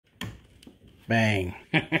Bang.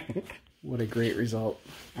 What a great result.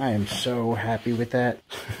 I am so happy with that.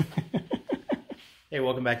 Hey,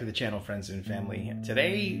 welcome back to the channel, friends and family.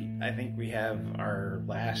 Today, I think we have our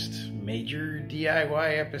last major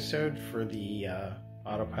DIY episode for the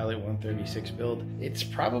Autopilot 136 build. It's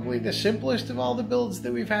probably the simplest of all the builds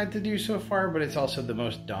that we've had to do so far, but it's also the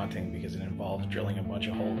most daunting because it involves drilling a bunch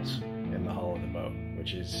of holes in the hull of the boat,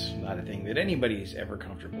 which is not a thing that anybody's ever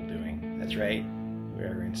comfortable doing. That's right, we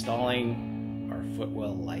are installing our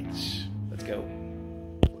Footwell lights. Let's go.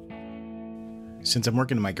 Since I'm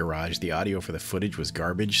working in my garage, the audio for the footage was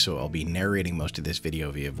garbage, so I'll be narrating most of this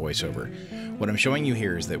video via voiceover. What I'm showing you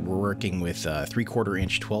here is that we're working with 3/4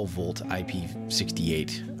 inch 12 volt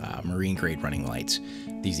IP68 marine grade running lights.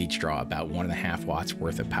 These each draw about 1.5 watts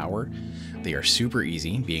worth of power. They are super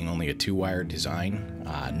easy, being only a 2-wire design,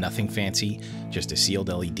 nothing fancy, just a sealed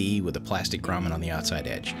LED with a plastic grommet on the outside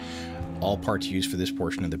edge. All parts used for this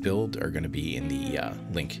portion of the build are going to be in the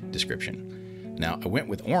link description. Now, I went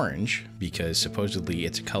with orange because supposedly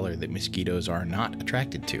it's a color that mosquitoes are not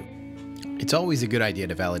attracted to. It's always a good idea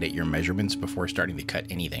to validate your measurements before starting to cut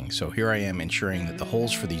anything, so here I am ensuring that the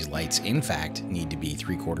holes for these lights, in fact, need to be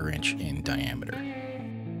 3/4 inch in diameter.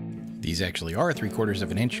 These actually are 3/4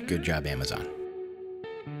 of an inch. Good job, Amazon.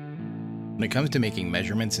 When it comes to making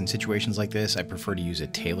measurements in situations like this, I prefer to use a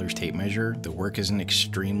tailor's tape measure. The work isn't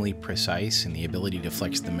extremely precise, and the ability to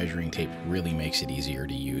flex the measuring tape really makes it easier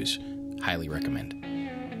to use. Highly recommend.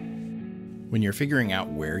 When you're figuring out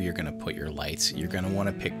where you're going to put your lights, you're going to want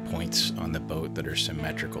to pick points on the boat that are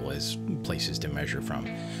symmetrical as places to measure from,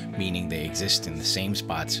 meaning they exist in the same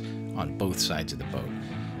spots on both sides of the boat.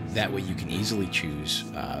 That way you can easily choose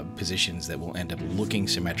positions that will end up looking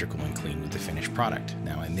symmetrical and clean with the finished product.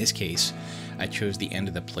 Now in this case, I chose the end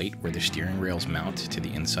of the plate where the steering rails mount to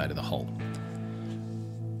the inside of the hull.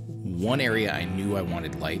 One area I knew I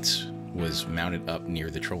wanted lights was mounted up near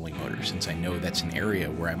the trolling motor, since I know that's an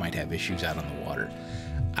area where I might have issues out on the water.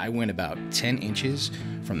 I went about 10 inches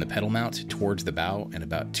from the pedal mount towards the bow and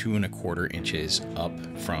about 2¼ inches up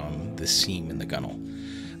from the seam in the gunnel.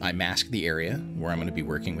 I masked the area where I'm going to be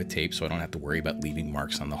working with tape so I don't have to worry about leaving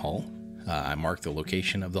marks on the hull. I mark the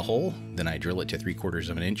location of the hole, then I drill it to 3/4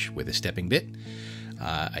 of an inch with a stepping bit.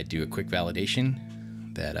 I do a quick validation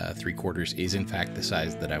that 3/4 is in fact the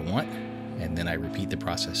size that I want, and then I repeat the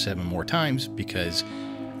process 7 more times because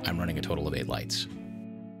I'm running a total of 8 lights.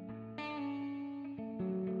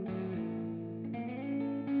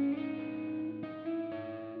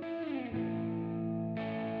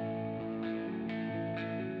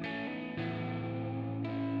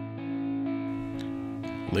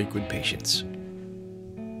 Liquid patience.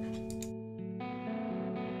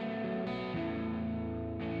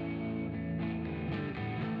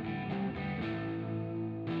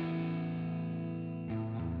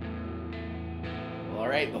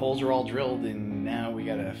 Alright, the holes are all drilled and now we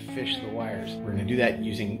gotta fish the wires. We're gonna do that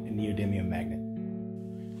using a neodymium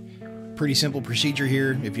magnet. Pretty simple procedure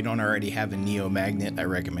here. If you don't already have a neo magnet, I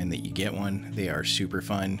recommend that you get one. They are super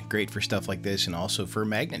fun, great for stuff like this and also for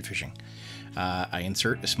magnet fishing. I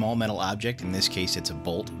insert a small metal object, in this case it's a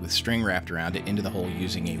bolt, with string wrapped around it into the hole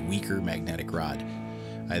using a weaker magnetic rod.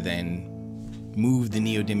 I then move the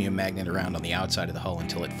neodymium magnet around on the outside of the hull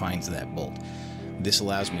until it finds that bolt. This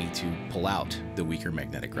allows me to pull out the weaker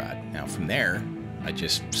magnetic rod. Now from there, I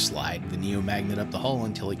just slide the neo magnet up the hull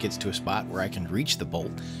until it gets to a spot where I can reach the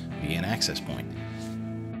bolt via an access point.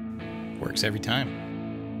 Works every time.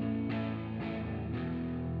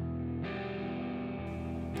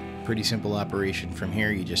 Pretty simple operation. From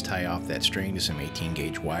here, you just tie off that string to some 18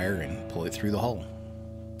 gauge wire and pull it through the hull.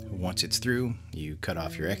 Once it's through, you cut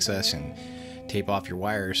off your excess and tape off your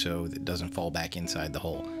wire so that it doesn't fall back inside the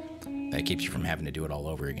hole. That keeps you from having to do it all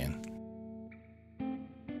over again.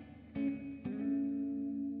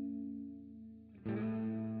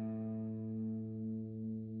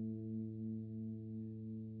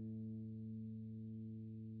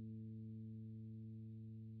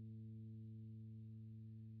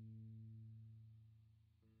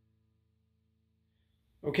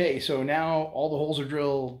 Okay, so now all the holes are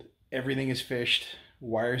drilled, everything is fished,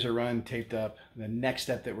 wires are run, taped up. The next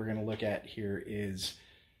step that we're going to look at here is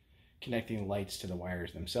connecting the lights to the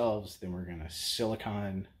wires themselves. Then we're going to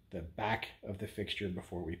silicone the back of the fixture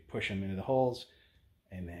before we push them into the holes.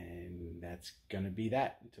 And then that's going to be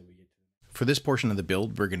that until we get to... For this portion of the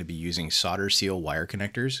build, we're going to be using solder seal wire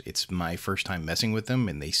connectors. It's my first time messing with them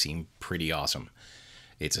and they seem pretty awesome.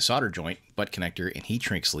 It's a solder joint, butt connector, and heat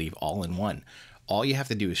shrink sleeve all in one. All you have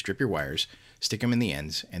to do is strip your wires, stick them in the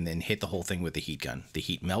ends, and then hit the whole thing with the heat gun. The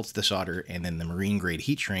heat melts the solder, and then the marine grade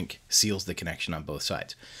heat shrink seals the connection on both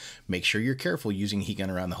sides. Make sure you're careful using a heat gun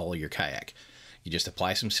around the hull of your kayak. You just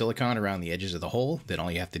apply some silicone around the edges of the hole. Then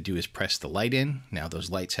all you have to do is press the light in. Now those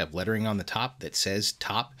lights have lettering on the top that says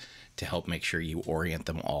top to help make sure you orient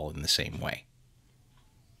them all in the same way.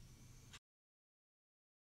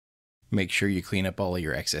 Make sure you clean up all of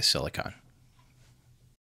your excess silicone.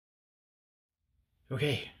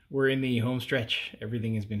 Okay, we're in the home stretch.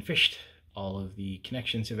 Everything has been fished. All of the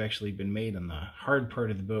connections have actually been made on the hard part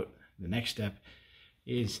of the boat. The next step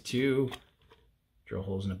is to drill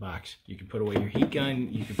holes in the box. You can put away your heat gun,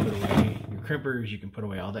 you can put away your crimpers, you can put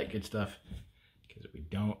away all that good stuff because we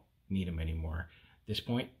don't need them anymore. At this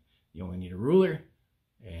point, you only need a ruler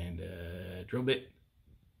and a drill bit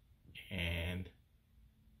and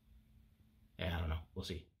I don't know, we'll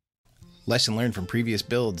see. Lesson learned from previous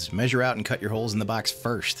builds, measure out and cut your holes in the box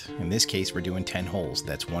first. In this case, we're doing 10 holes.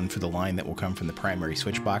 That's 1 for the line that will come from the primary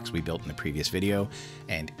switch box we built in the previous video,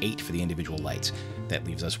 and 8 for the individual lights. That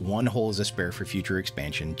leaves us 1 hole as a spare for future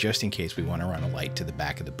expansion, just in case we want to run a light to the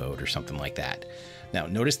back of the boat or something like that. Now,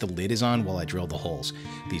 notice the lid is on while I drill the holes.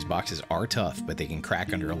 These boxes are tough, but they can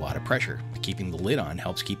crack under a lot of pressure. Keeping the lid on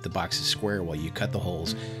helps keep the boxes square while you cut the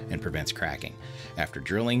holes and prevents cracking. After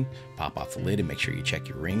drilling, pop off the lid and make sure you check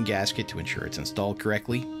your ring gasket to ensure it's installed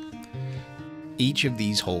correctly. Each of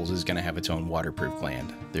these holes is going to have its own waterproof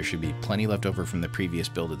gland. There should be plenty left over from the previous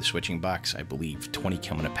build of the switching box. I believe 20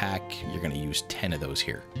 come in a pack. You're going to use 10 of those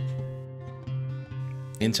here.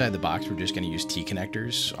 Inside the box, we're just going to use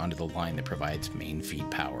T-connectors onto the line that provides main feed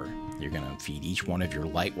power. You're going to feed each one of your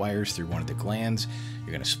light wires through one of the glands.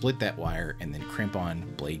 You're going to split that wire and then crimp on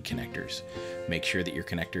blade connectors. Make sure that your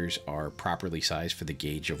connectors are properly sized for the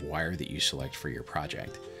gauge of wire that you select for your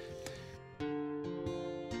project.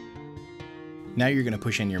 Now you're going to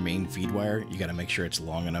push in your main feed wire. You got to make sure it's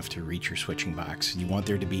long enough to reach your switching box. You want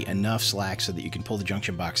there to be enough slack so that you can pull the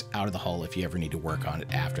junction box out of the hull if you ever need to work on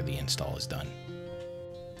it after the install is done.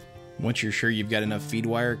 Once you're sure you've got enough feed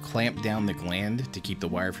wire, clamp down the gland to keep the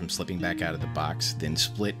wire from slipping back out of the box, then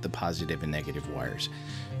split the positive and negative wires.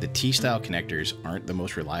 The T-style connectors aren't the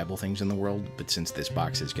most reliable things in the world, but since this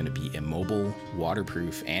box is going to be immobile,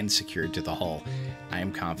 waterproof, and secured to the hull, I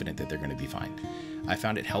am confident that they're going to be fine. I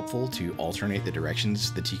found it helpful to alternate the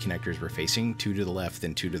directions the T-connectors were facing, 2 to the left,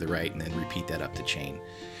 then 2 to the right, and then repeat that up the chain.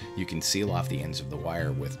 You can seal off the ends of the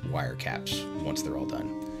wire with wire caps once they're all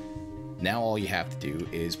done. Now all you have to do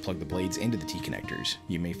is plug the blades into the T-connectors.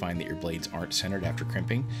 You may find that your blades aren't centered after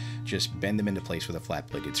crimping. Just bend them into place with a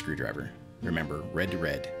flat-bladed screwdriver. Remember, red to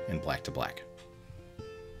red and black to black.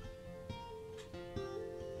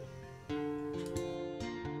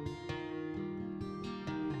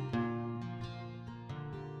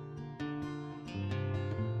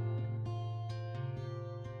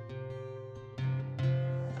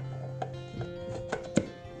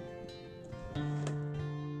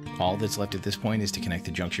 All that's left at this point is to connect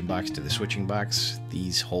the junction box to the switching box.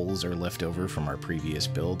 These holes are left over from our previous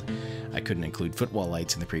build. I couldn't include footwell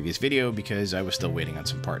lights in the previous video because I was still waiting on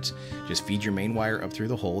some parts. Just feed your main wire up through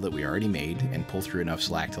the hole that we already made and pull through enough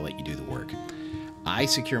slack to let you do the work. I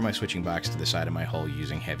secure my switching box to the side of my hull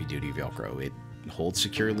using heavy-duty Velcro. It holds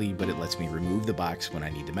securely, but it lets me remove the box when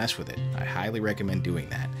I need to mess with it. I highly recommend doing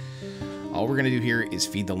that. All we're going to do here is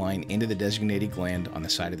feed the line into the designated gland on the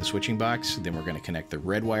side of the switching box. Then we're going to connect the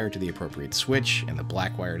red wire to the appropriate switch and the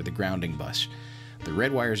black wire to the grounding bus. The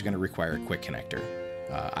red wire is going to require a quick connector.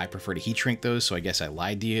 I prefer to heat shrink those, so I guess I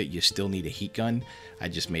lied to you. You still need a heat gun. I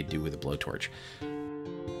just made do with a blowtorch.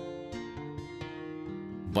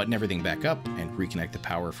 Button everything back up and reconnect the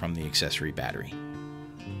power from the accessory battery.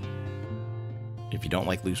 If you don't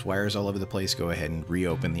like loose wires all over the place, go ahead and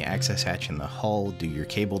reopen the access hatch in the hull, do your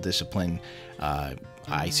cable discipline.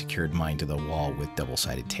 I secured mine to the wall with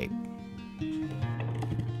double-sided tape.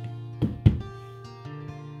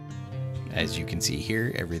 As you can see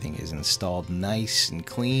here, everything is installed nice and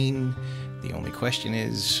clean. The only question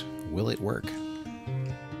is, will it work?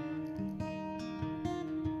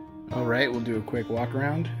 All right, we'll do a quick walk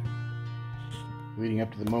around leading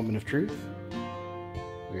up to the moment of truth.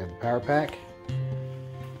 We have the power pack.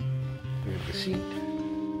 We have the seat.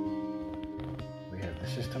 We have the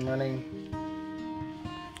system running.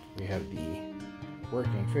 We have the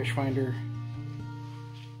working fish finder.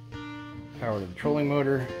 Power to the trolling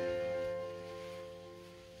motor.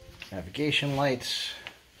 Navigation lights.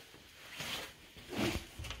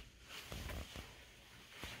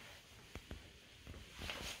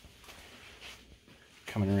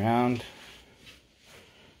 Coming around,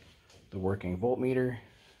 the working voltmeter,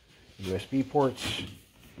 USB ports.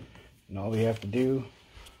 And all we have to do,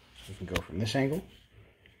 you can go from this angle,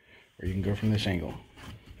 or you can go from this angle.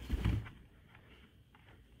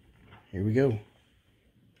 Here we go.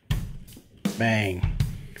 Bang.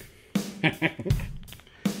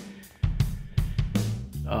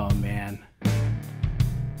 Oh man,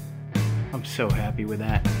 I'm so happy with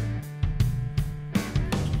that.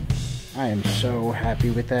 I am so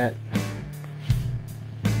happy with that.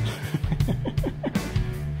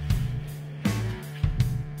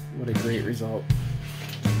 What a great result.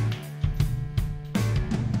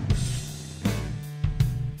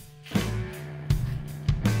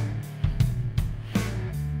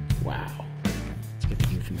 Wow. Let's get the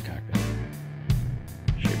view from the cockpit.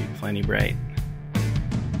 Should be plenty bright.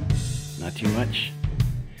 Not too much,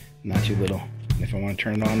 not too little. And if I want to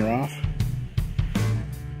turn it on or off,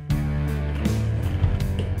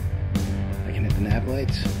 I can hit the nav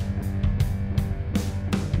lights,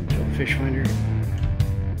 fill the fish finder,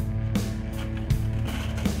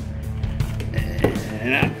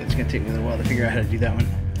 and it's going to take me a little while to figure out how to do that one.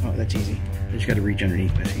 Oh, that's easy. I just got to reach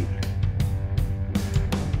underneath my seat.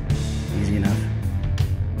 Easy enough.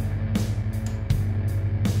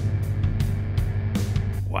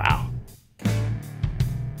 Wow.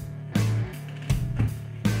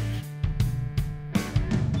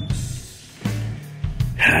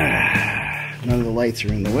 None of the lights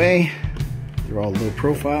are in the way. They're all low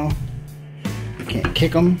profile. I can't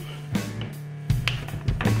kick them.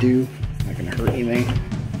 If I do, it's not going to hurt anything.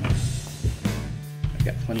 I've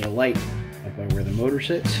got plenty of light up by where the motor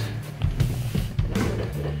sits.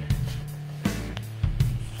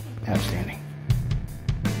 Outstanding.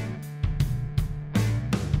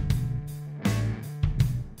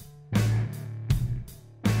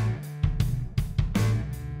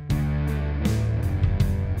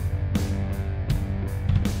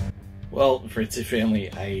 Well, Fritz and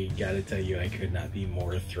family, I gotta tell you, I could not be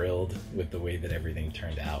more thrilled with the way that everything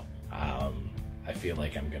turned out. I feel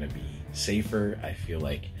like I'm gonna be safer. I feel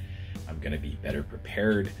like I'm gonna be better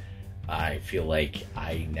prepared. I feel like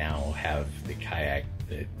I now have the kayak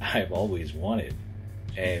that I've always wanted.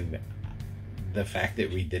 And the fact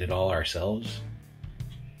that we did it all ourselves,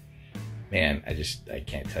 man, I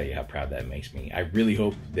can't tell you how proud that makes me. I really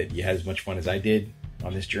hope that you had as much fun as I did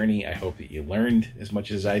on this journey. I hope that you learned as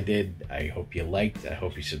much as I did. I hope you liked. I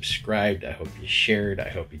hope you subscribed. I hope you shared. I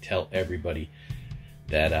hope you tell everybody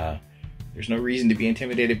that there's no reason to be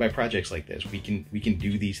intimidated by projects like this. We can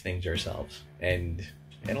do these things ourselves, and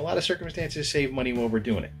in a lot of circumstances save money while we're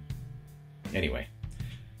doing it. Anyway,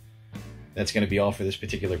 that's going to be all for this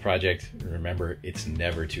particular project. Remember, it's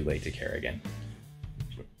never too late to care again.